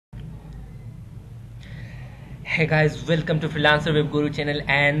Hey guys, welcome to Freelancer Webguru channel,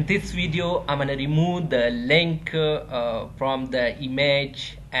 and this video I'm gonna remove the link from the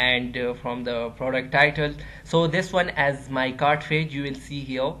image and from the product title. So this one as my cart page you will see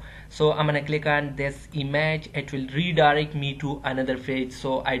here. So I'm gonna click on this image. It will redirect me to another page,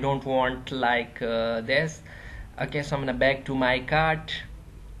 so I don't want like this. Okay, so I'm gonna back to my cart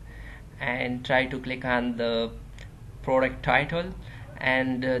and try to click on the product title,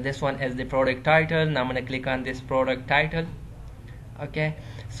 and this one is the product title. Now I'm gonna click on this product title. Okay,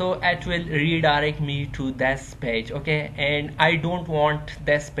 so it will redirect me to this page. Okay, and I don't want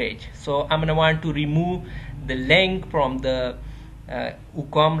this page, so I'm gonna want to remove the link from the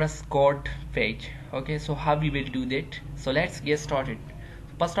Woocommerce code page. Okay, so how we will do that? So let's get started.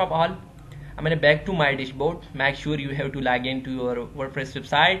 First of all, I'm gonna back to my dashboard. Make sure you have to log into your WordPress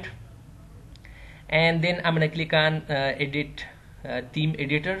website, and then I'm gonna click on edit theme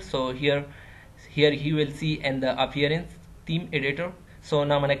editor. So here you will see in the appearance theme editor. So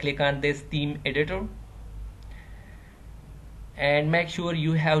now I'm gonna click on this theme editor, and make sure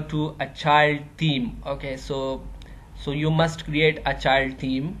you have to a child theme. Okay, so you must create a child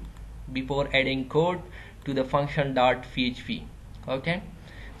theme before adding code to the function.php. Okay,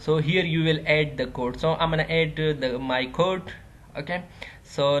 so here you will add the code. So I'm gonna add my code. Okay,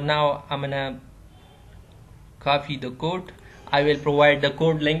 so now I'm gonna copy the code. I will provide the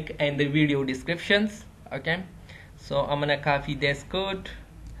code link in the video descriptions. Okay, so I'm gonna copy this code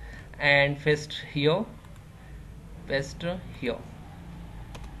and paste here. So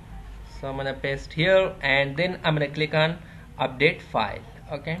I'm gonna paste here, and then I'm gonna click on update file.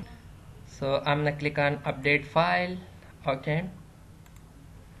 Okay, so I'm gonna click on update file. Okay,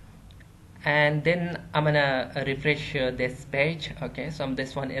 and then I'm gonna refresh this page. Okay, so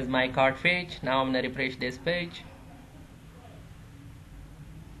this one is my cart page. Now I'm gonna refresh this page,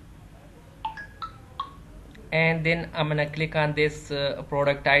 and then I'm gonna click on this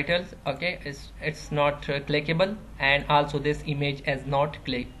product title. Okay, it's not clickable, and also this image is not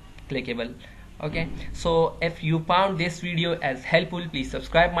clickable. Okay, so if you found this video as helpful, please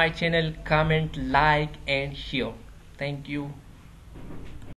subscribe my channel, comment, like and share. Thank you.